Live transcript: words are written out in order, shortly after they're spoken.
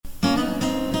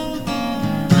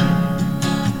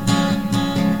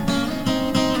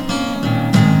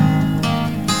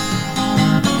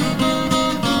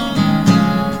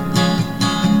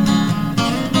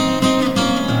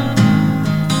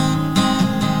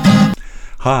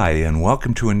Hi, and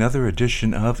welcome to another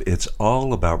edition of It's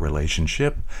All About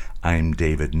Relationship. I'm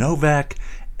David Novak,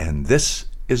 and this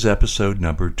is episode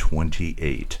number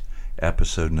 28.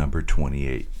 Episode number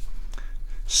 28.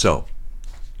 So,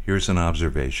 here's an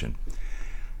observation.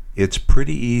 It's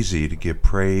pretty easy to give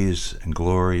praise and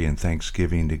glory and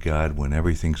thanksgiving to God when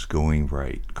everything's going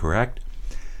right, correct?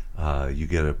 You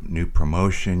get a new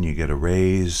promotion, you get a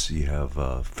raise, you have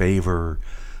a favor,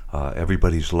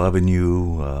 everybody's loving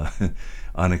you,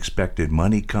 unexpected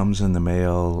money comes in the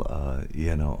mail,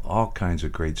 all kinds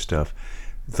of great stuff.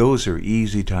 Those are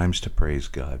easy times to praise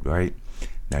God, right?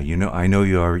 Now, I know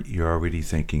you're already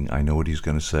thinking, I know what he's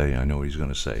going to say,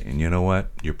 And you know what?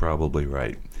 You're probably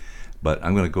right. But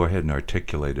I'm going to go ahead and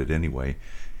articulate it anyway,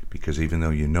 because even though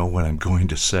you know what I'm going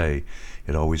to say,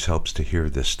 it always helps to hear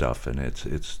this stuff, and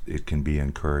it can be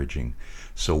encouraging.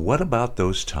 So what about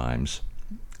those times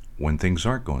when things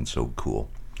aren't going so cool?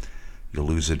 You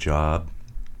lose a job,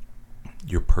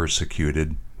 you're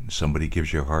persecuted, somebody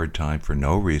gives you a hard time for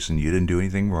no reason, you didn't do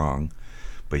anything wrong,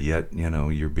 but yet,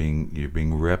 you're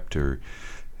being ripped or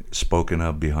spoken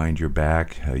of behind your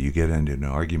back. You get into an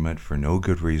argument for no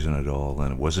good reason at all,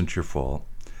 and it wasn't your fault.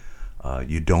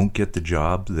 You don't get the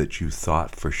job that you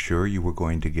thought for sure you were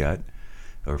going to get.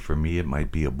 Or for me, it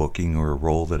might be a booking or a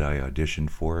role that I auditioned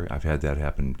for. I've had that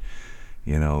happen,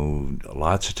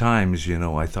 lots of times.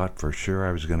 I thought for sure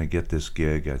I was going to get this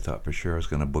gig. I thought for sure I was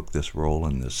going to book this role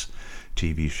in this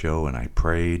TV show, and I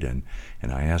prayed and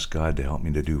I asked God to help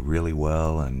me to do really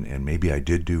well, and maybe I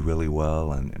did do really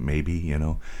well, and maybe,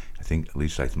 I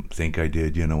think I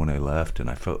did, when I left,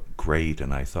 and I felt great,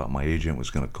 and I thought my agent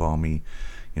was going to call me,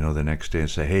 the next day and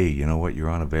say, hey, you know what, you're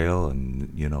on Avail,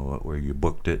 and, where you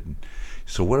booked it.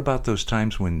 So what about those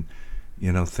times when,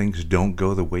 things don't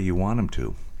go the way you want them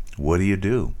to? What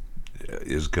do?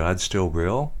 Is God still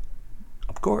real?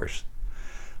 Of course.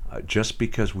 Just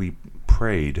because we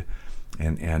prayed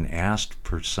and asked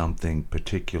for something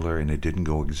particular and it didn't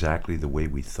go exactly the way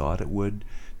we thought it would,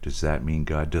 does that mean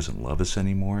God doesn't love us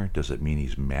anymore? Does it mean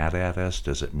he's mad at us?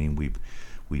 Does it mean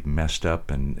we've messed up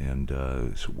and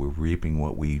so we're reaping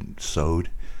what we sowed?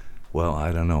 Well,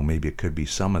 I don't know. Maybe it could be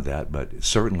some of that, but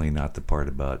certainly not the part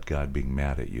about God being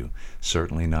mad at you.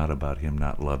 Certainly not about him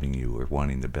not loving you or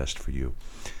wanting the best for you.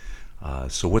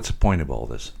 So what's the point of all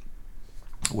this?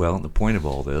 Well, the point of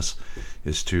all this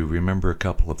is to remember a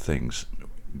couple of things.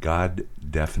 God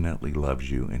definitely loves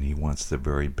you, and he wants the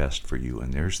very best for you.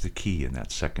 And there's the key in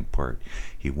that second part.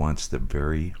 He wants the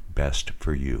very best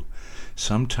for you.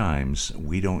 Sometimes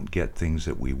we don't get things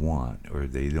that we want, or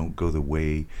they don't go the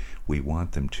way we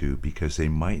want them to, because they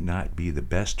might not be the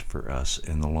best for us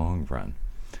in the long run.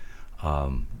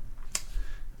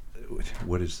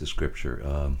 What is the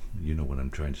scripture? You know what I'm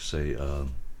trying to say.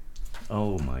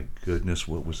 Oh my goodness,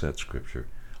 what was that scripture?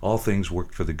 All things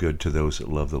work for the good to those that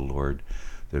love the Lord,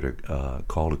 that are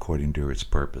called according to its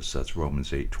purpose. That's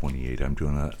Romans 8:28. I'm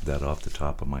doing that off the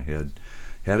top of my head.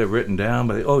 Had it written down,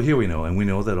 but here we know. And we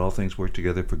know that all things work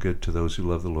together for good to those who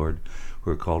love the Lord, who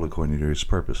are called according to his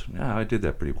purpose. Yeah, I did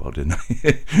that pretty well, didn't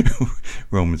I?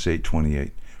 Romans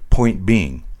 8:28. Point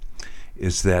being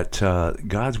is that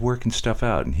God's working stuff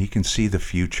out, and he can see the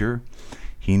future.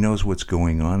 He knows what's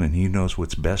going on, and he knows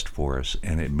what's best for us,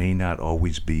 and it may not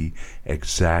always be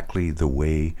exactly the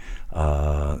way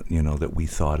that we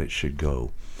thought it should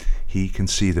go. He can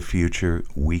see the future.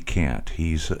 We can't.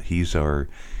 He's our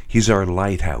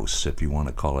lighthouse, if you want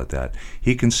to call it that.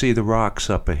 He can see the rocks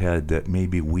up ahead that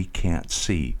maybe we can't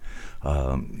see.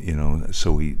 So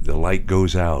the light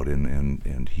goes out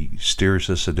and he steers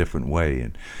us a different way.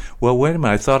 And well, wait a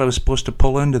minute, I thought I was supposed to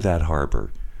pull into that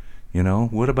harbor.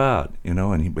 What about?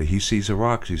 But he sees the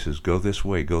rocks. He says, go this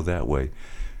way, go that way.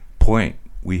 Point.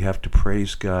 We have to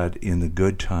praise God in the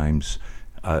good times.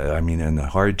 In the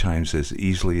hard times as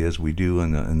easily as we do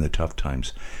in the tough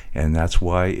times. And that's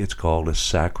why it's called a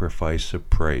sacrifice of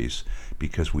praise,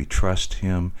 because we trust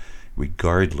him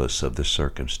regardless of the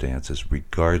circumstances,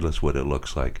 regardless what it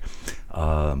looks like.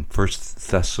 1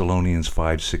 Thessalonians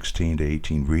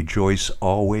 5:16-18, rejoice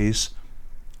always.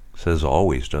 Says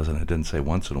always, doesn't it? It didn't say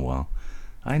once in a while.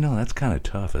 I know, that's kind of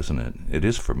tough, isn't it? It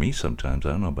is for me sometimes.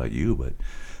 I don't know about you, but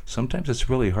sometimes it's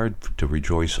really hard to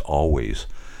rejoice always.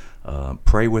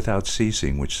 Pray without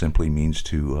ceasing, which simply means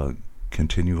to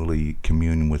continually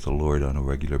commune with the Lord on a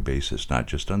regular basis, not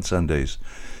just on Sundays,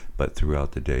 but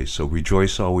throughout the day. So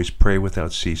rejoice always, pray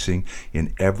without ceasing,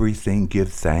 in everything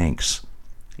give thanks.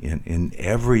 In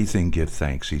everything give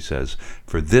thanks, he says,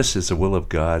 for this is the will of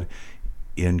God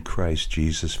in Christ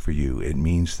Jesus for you. It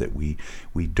means that we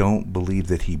don't believe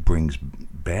that he brings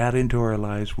bad into our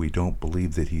lives. We don't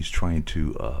believe that he's trying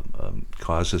to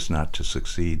cause us not to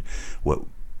succeed.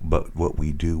 But what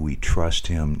we do, we trust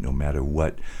him no matter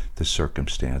what the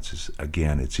circumstances.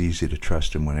 Again, it's easy to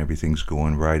trust him when everything's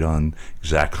going right on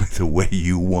exactly the way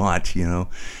you want,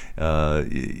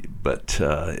 but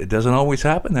it doesn't always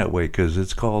happen that way, because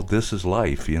it's called This Is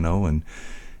Life, and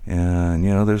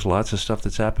there's lots of stuff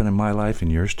that's happened in my life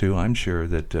and yours too, I'm sure,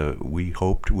 that we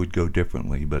hoped would go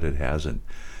differently, but it hasn't.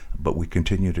 But we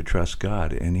continue to trust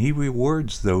God, and he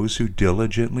rewards those who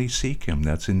diligently seek him.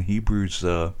 That's in Hebrews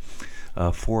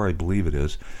 4, I believe it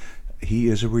is. He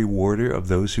is a rewarder of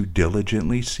those who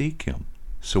diligently seek him.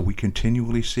 So we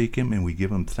continually seek him and we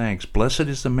give him thanks. Blessed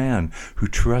is the man who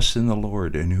trusts in the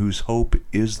Lord and whose hope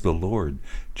is the Lord.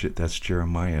 That's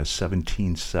Jeremiah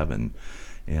 17:7.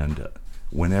 And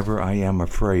whenever I am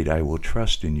afraid, I will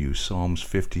trust in you. Psalms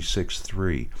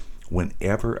 56:3.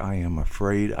 Whenever I am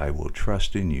afraid, I will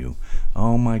trust in you.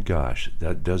 Oh my gosh,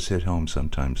 that does hit home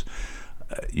sometimes.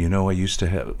 I used to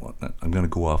have, I'm going to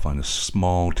go off on a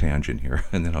small tangent here,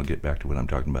 and then I'll get back to what I'm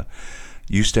talking about.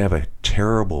 Used to have a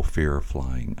terrible fear of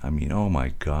flying. I mean, oh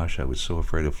my gosh, I was so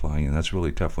afraid of flying, and that's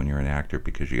really tough when you're an actor,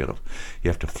 because you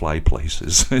have to fly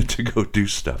places to go do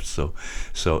stuff.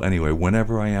 So anyway,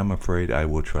 whenever I am afraid, I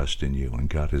will trust in you, and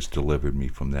God has delivered me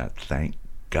from that. Thank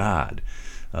God.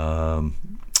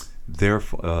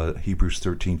 Therefore, Hebrews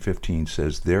 13:15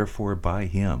 says, therefore by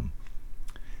him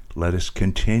let us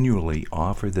continually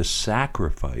offer the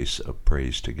sacrifice of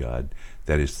praise to God,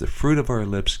 that is the fruit of our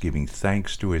lips, giving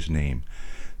thanks to his name.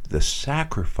 The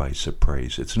sacrifice of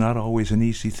praise. It's not always an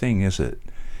easy thing, is it?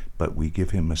 But we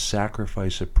give him a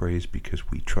sacrifice of praise because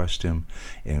we trust him.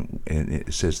 And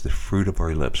it says the fruit of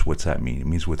our lips. What's that mean? It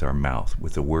means with our mouth,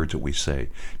 with the words that we say.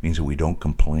 It means that we don't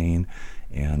complain.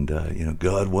 And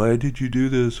God, why did you do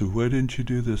this, or why didn't you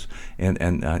do this? And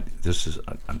this is,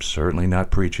 I'm certainly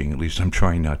not preaching. At least I'm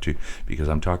trying not to, because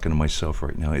I'm talking to myself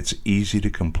right now. It's easy to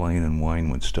complain and whine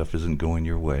when stuff isn't going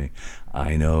your way.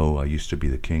 I know. I used to be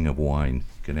the king of whine.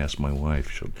 You can ask my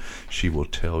wife; she will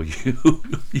tell you.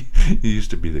 You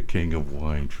used to be the king of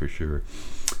whine for sure.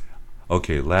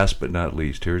 Okay, last but not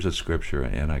least, here's a scripture,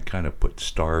 and I kind of put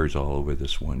stars all over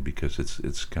this one because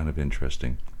it's kind of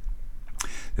interesting.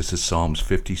 This is Psalms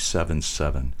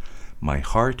 57:7. My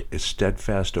heart is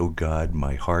steadfast, O God,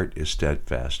 my heart is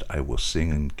steadfast. I will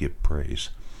sing and give praise.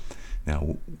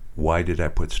 Now, why did I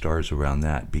put stars around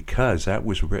that? Because that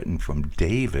was written from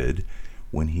David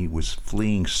when he was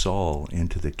fleeing Saul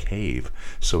into the cave.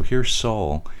 So here's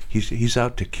Saul. He's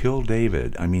out to kill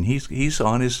David. I mean, he's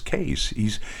on his case.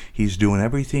 He's doing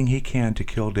everything he can to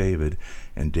kill David,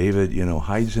 and David,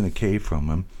 hides in a cave from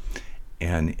him.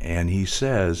 And he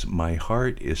says, my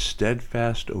heart is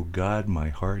steadfast, O God, my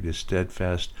heart is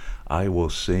steadfast. I will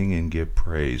sing and give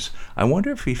praise. I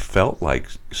wonder if he felt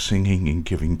like singing and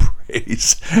giving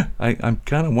praise. I'm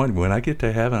kind of wondering, when I get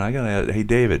to heaven, I got to, hey,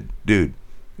 David, dude,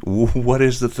 what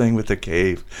is the thing with the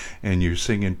cave? And you're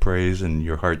singing praise and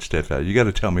your heart's steadfast. You got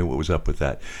to tell me what was up with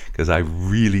that, because I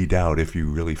really doubt if you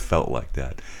really felt like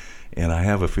that. And I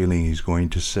have a feeling he's going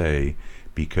to say,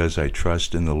 because I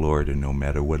trust in the Lord, and no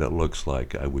matter what it looks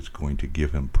like, I was going to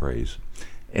give him praise.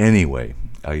 Anyway,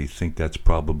 I think that's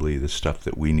probably the stuff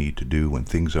that we need to do when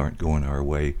things aren't going our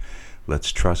way.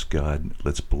 Let's trust God.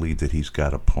 Let's believe that he's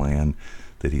got a plan,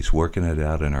 that he's working it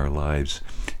out in our lives,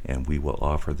 and we will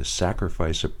offer the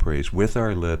sacrifice of praise with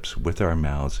our lips, with our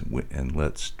mouths, and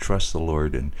let's trust the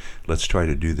Lord, and let's try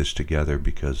to do this together,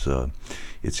 because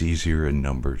it's easier in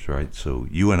numbers, right? So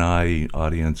you and I,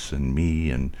 audience, and me,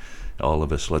 and all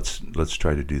of us, let's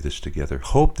try to do this together.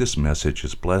 Hope this message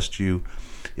has blessed you.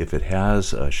 If it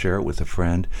has, share it with a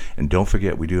friend. And don't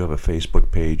forget, we do have a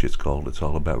Facebook page. It's called It's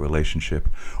All About Relationship.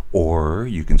 Or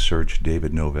you can search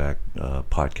David Novak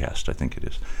Podcast, I think it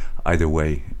is. Either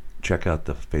way, check out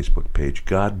the Facebook page.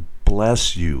 God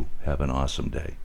bless you. Have an awesome day.